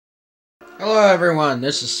Hello everyone,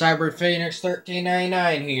 this is Cyber Phoenix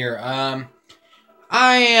 1399 here.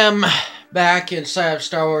 I am back inside of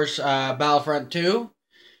Star Wars Battlefront 2.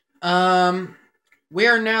 Um, we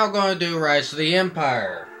are now going to do Rise of the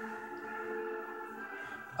Empire.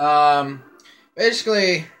 Um,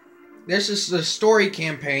 basically, this is the story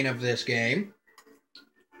campaign of this game.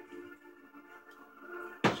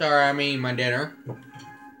 Sorry, I'm eating my dinner.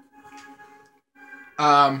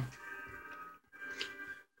 Um,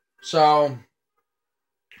 so,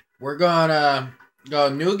 we're gonna go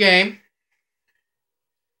new game.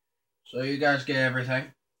 So you guys get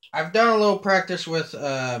everything. I've done a little practice with,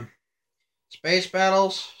 space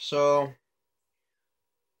battles, so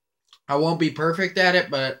I won't be perfect at it,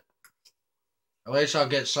 but at least I'll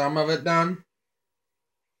get some of it done.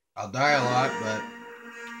 I'll die a lot, but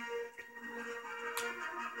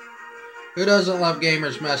who doesn't love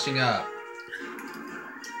gamers messing up?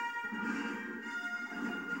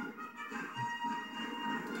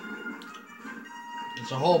 It's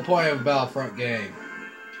the whole point of a Battlefront game.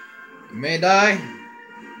 You may die,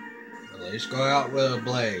 but at least go out with a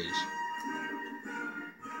blaze.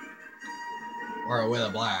 Or with a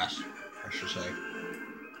blast, I should say.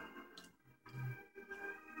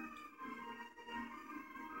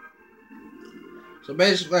 So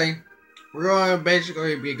basically, we're going to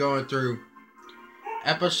basically be going through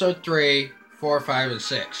episode 3, 4, 5, and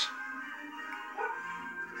 6.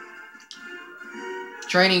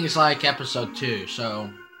 Training is like episode 2, so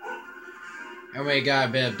and we got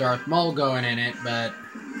a bit of Darth Maul going in it, but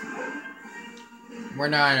we're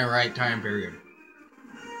not in the right time period.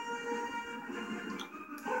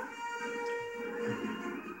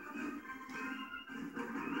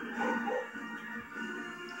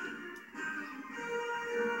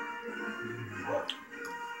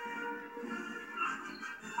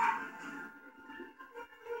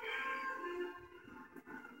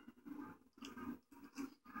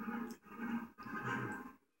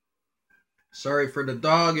 Sorry for the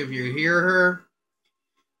dog if you hear her,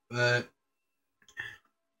 but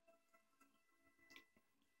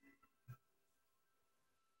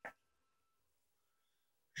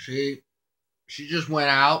she just went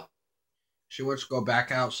out. She wants to go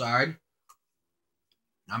back outside.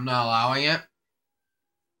 I'm not allowing it.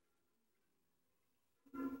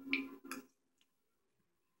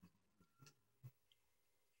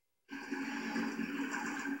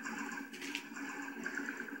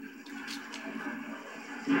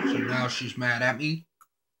 So now she's mad at me.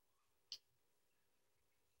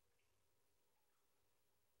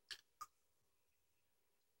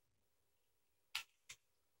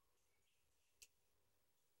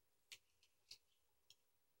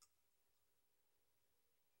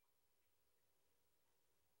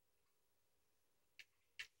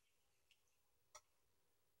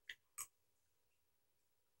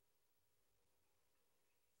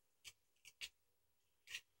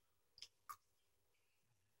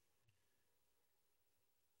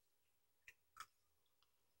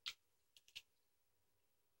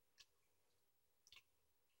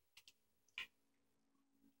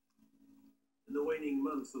 In the waning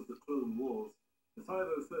months of the Clone Wars, the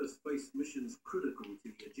 501st faced missions critical to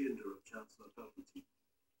the agenda of Chancellor Palpatine.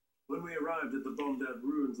 When we arrived at the bombed-out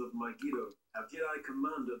ruins of Megiddo, our Jedi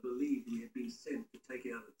commander believed we had been sent to take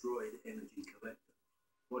out a droid energy collector.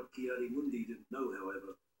 What Ki-Adi-Mundi didn't know,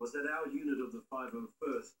 however, was that our unit of the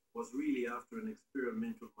 501st was really after an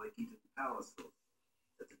experimental Megiddo power source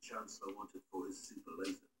that the Chancellor wanted for his super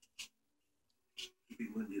laser.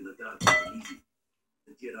 Keeping Mundi in the dark wasn't easy.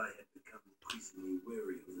 The Jedi had become increasingly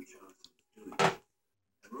wary of the Chancellor's doing,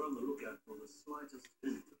 and were on the lookout for the slightest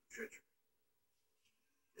hint of treachery.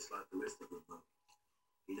 Just like the rest of them, though,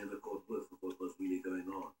 he never caught whiff of what was really going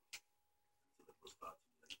on until it was far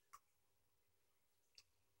too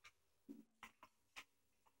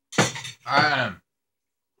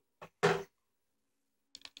late.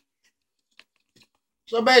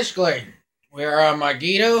 So basically, we're on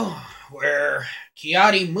Megiddo, where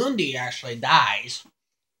Ki-Adi-Mundi actually dies.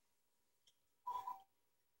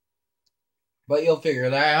 But you'll figure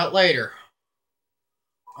that out later.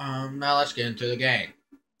 Now let's get into the game.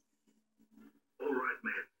 All right,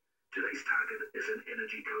 man. Today's target is an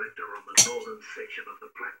energy collector on the northern section of the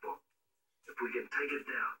platform. If we can take it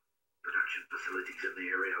down, production facilities in the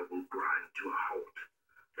area will grind to a halt.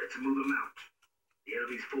 Let's move them out. The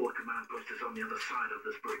enemy's forward command post is on the other side of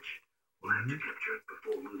this bridge. We'll have to capture it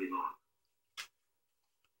before moving on.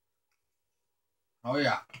 Oh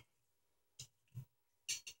yeah.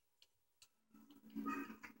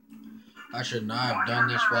 I should not have done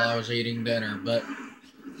this while I was eating dinner, but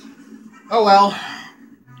oh well.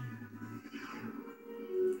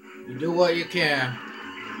 You do what you can.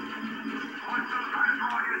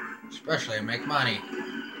 Especially to make money.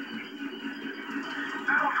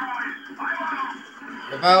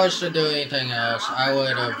 If I was to do anything else, I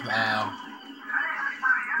would have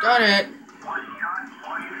done it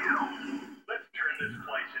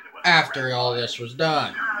after all this was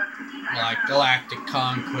done. Like Galactic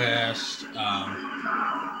Conquest. But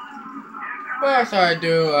I thought I'd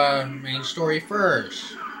do main story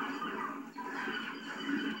first.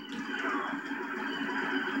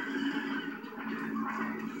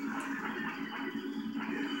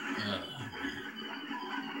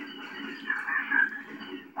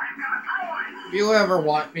 If you ever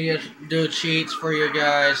want me to do cheats for you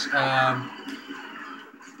guys,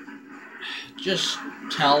 just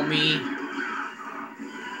tell me.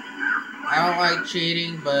 I don't like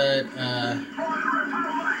cheating, but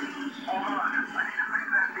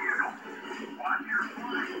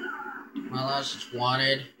unless it's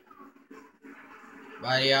wanted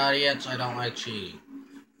by the audience, I don't like cheating.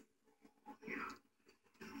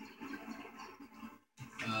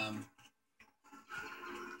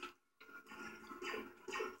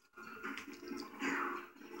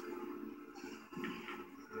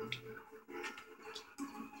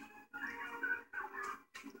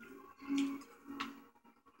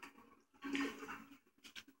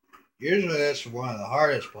 Usually this is one of the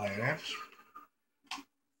hardest planets.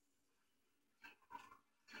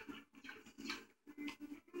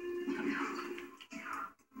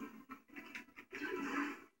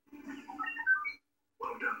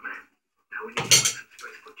 Well done, man. Now we need to make some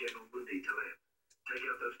space for General Moody to land. Take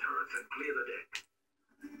out those turrets and clear the deck.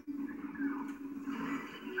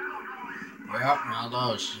 Yep, now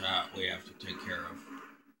those we have to take care of.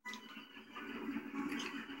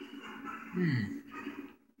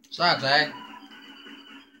 Sucks, eh?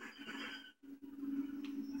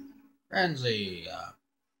 Frenzy.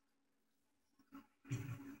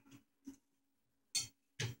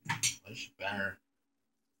 This is better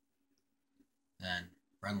than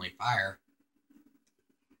friendly fire.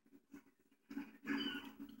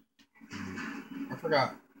 I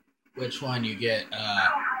forgot which one you get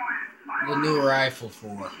the new rifle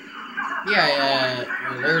for. Yeah,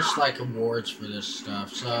 there's like awards for this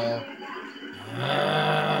stuff, so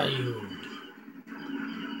you.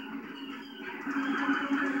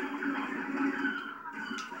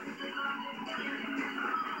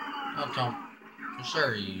 Oh, Tom.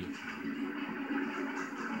 Sure, you.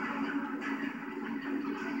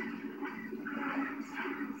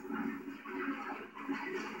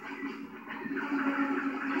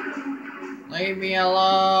 Leave me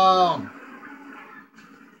alone.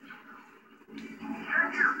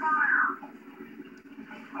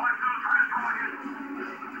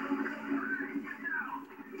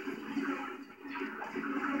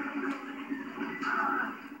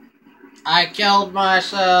 I killed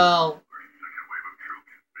myself.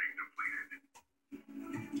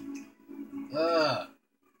 Ugh.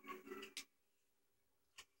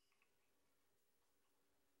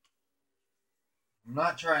 I'm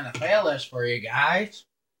not trying to fail this for you guys.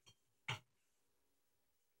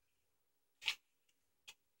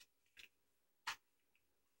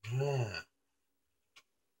 Ugh.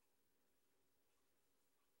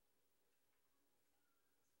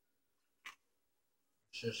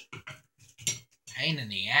 It's just pain in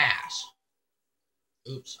the ass.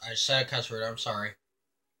 Oops, I said a cuss word. I'm sorry.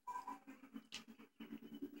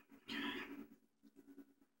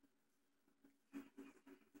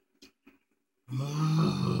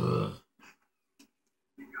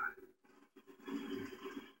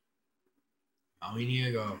 Now we need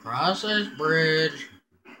to go across this bridge.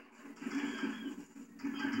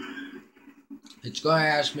 It's going to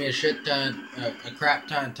ask me a shit ton, a crap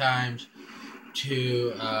ton of times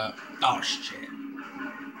to, oh shit.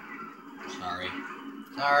 Sorry.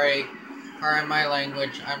 Sorry. Pardon my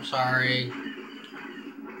language. I'm sorry.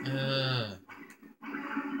 Get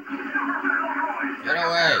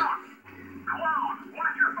away.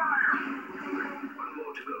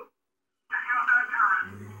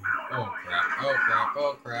 Oh crap, oh crap,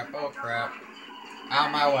 oh crap, oh crap. Out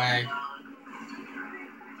of my way.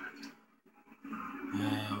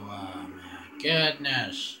 Oh, my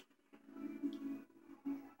goodness.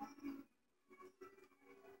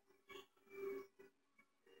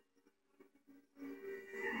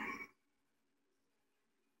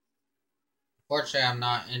 Fortunately, I'm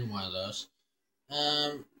not in one of those.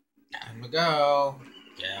 Time to go.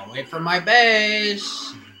 Get away from my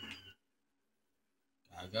base.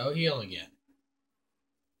 Gotta go heal again.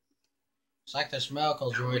 It's like this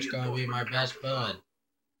medical droid's gonna be my best bud.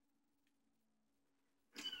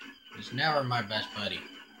 He's never my best buddy.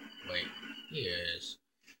 Wait, he is.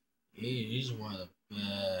 He's one of the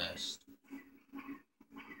best.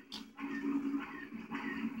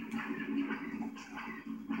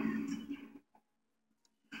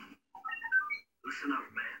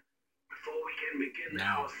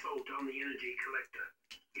 on the energy collector.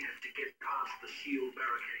 You have to get past the shield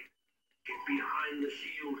barricade. Get behind the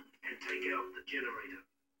shield and take out the generator.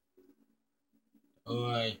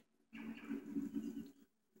 Oi.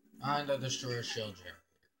 Behind the destroyer shield generator.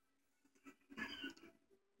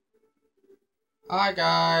 Hi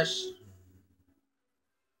guys.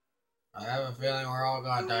 I have a feeling we're all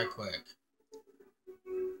gonna die quick.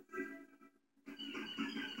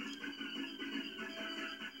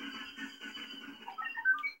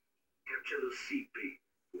 Capture the CP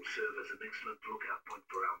will serve as an excellent lookout point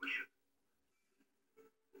for our mission.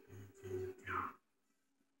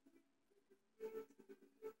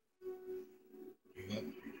 Yep.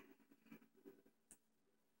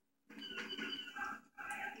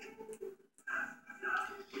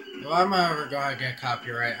 If I'm ever gonna get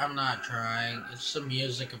copyright, I'm not trying. It's the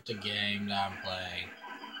music of the game that I'm playing.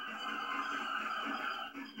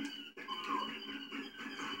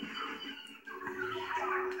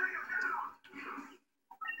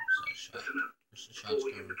 Listen up. Before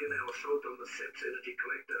we can begin our assault on the SEP's energy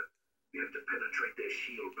collector, we have to penetrate their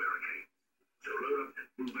shield barricade. So load up and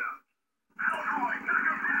move out. Alroy, knock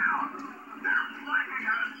him down! They're flanking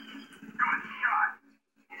us! Good shot!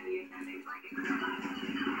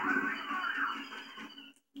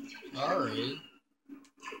 Sorry.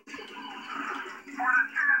 For the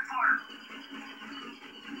Chancellor!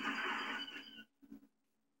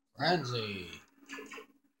 Frenzy.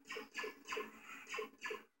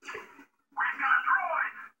 We've got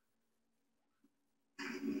droids!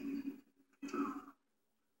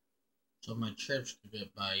 So my trips could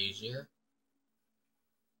get by easier.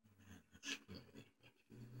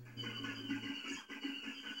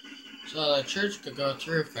 So the church could go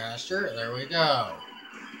through faster. There we go.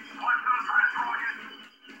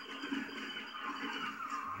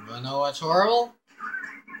 You know what's horrible?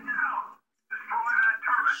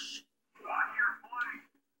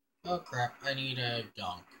 Oh crap, I need a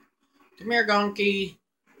gonk. Come here, gonky.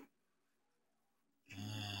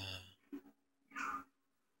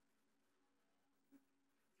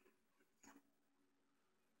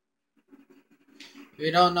 If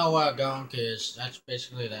you don't know what a gonk is, that's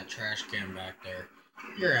basically that trash can back there.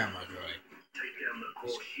 Your ammo droid.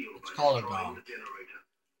 It's called a gonk.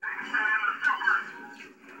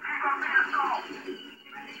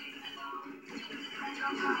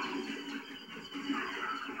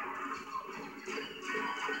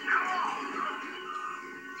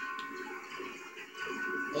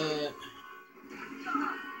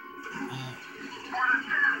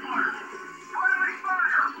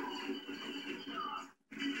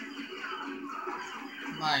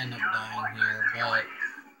 Might end up dying here,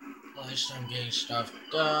 but at least I'm getting stuff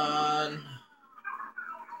done.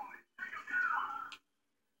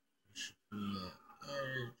 Should be an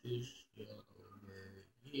energy shield over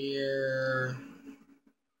here.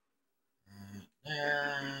 Right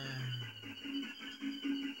there.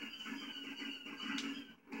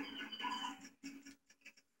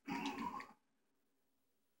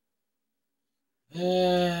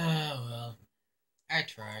 Well, I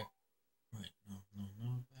tried. Wait, no,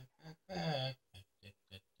 back. I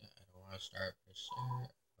don't want to start this there. I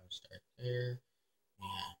want to start there.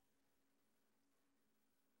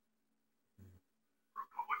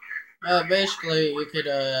 Yeah. Basically, you could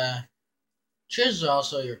choose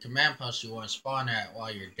also your command post you want to spawn at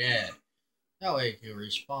while you're dead. That way you can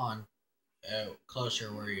respawn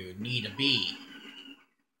closer where you need to be.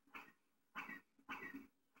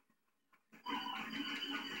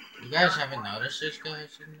 You guys haven't noticed these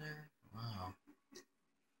guys in there? Wow.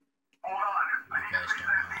 You guys don't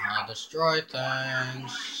know how to destroy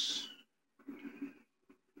things.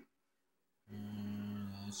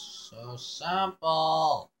 It's so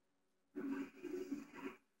simple.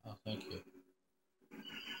 Oh, thank you.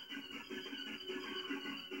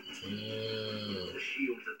 The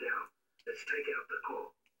shields are down. Let's take out the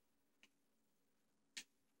core.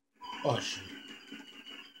 Oh, shoot.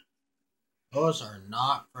 Those are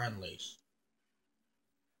not friendlies.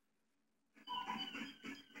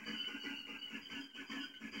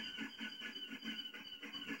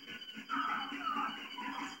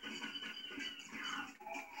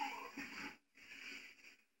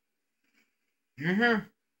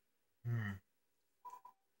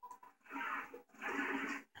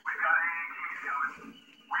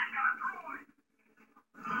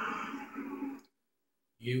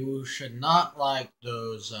 You should not like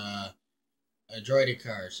those droidy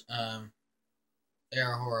cars. They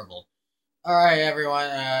are horrible. Alright, everyone,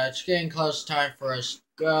 it's getting close time for us to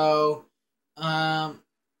go. I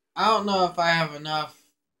don't know if I have enough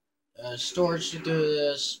storage to do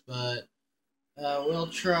this, but we'll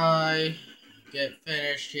try get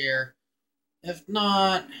finished here. If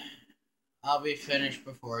not, I'll be finished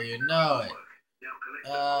before you know it.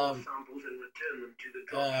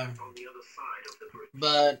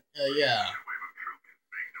 Yeah.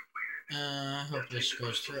 I hope this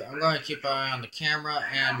goes through. I'm going to keep an eye on the camera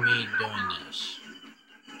and me doing this.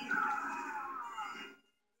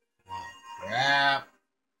 Oh, crap.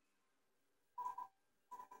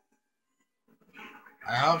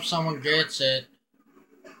 I hope someone gets it.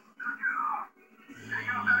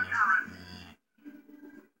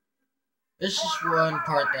 This is one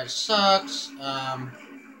part that sucks.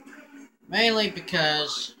 Mainly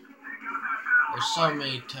because there's so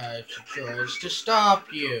many types of droids to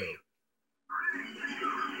stop you.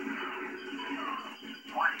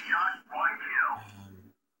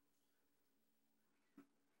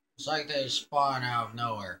 It's like they spawn out of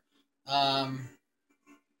nowhere. Wow,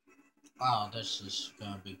 this is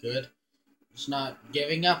gonna be good. It's not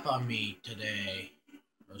giving up on me today,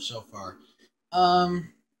 or so far.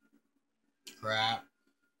 Crap.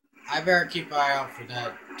 I better keep an eye out for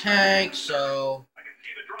that tank, so...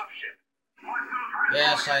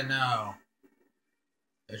 Yes, I know.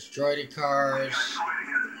 There's droidy cars.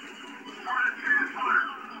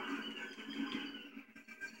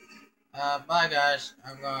 Bye guys.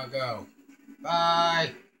 I'm gonna go.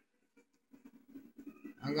 Bye.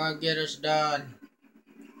 I'm gonna get us done.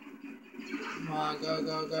 Come on, go,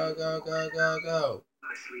 go, go, go, go, go, go.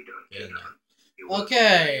 Get in there.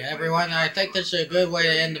 Okay, everyone, I think this is a good way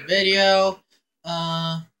to end the video.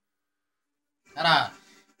 Ta-da.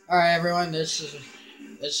 Alright, everyone, this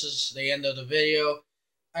is the end of the video.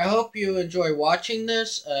 I hope you enjoy watching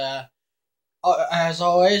this. As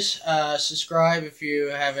always, subscribe if you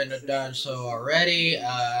haven't done so already.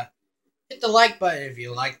 Hit the like button if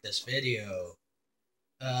you like this video.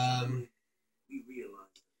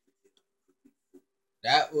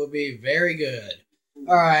 That would be very good.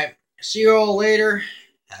 Alright, see you all later.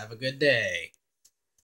 Have a good day.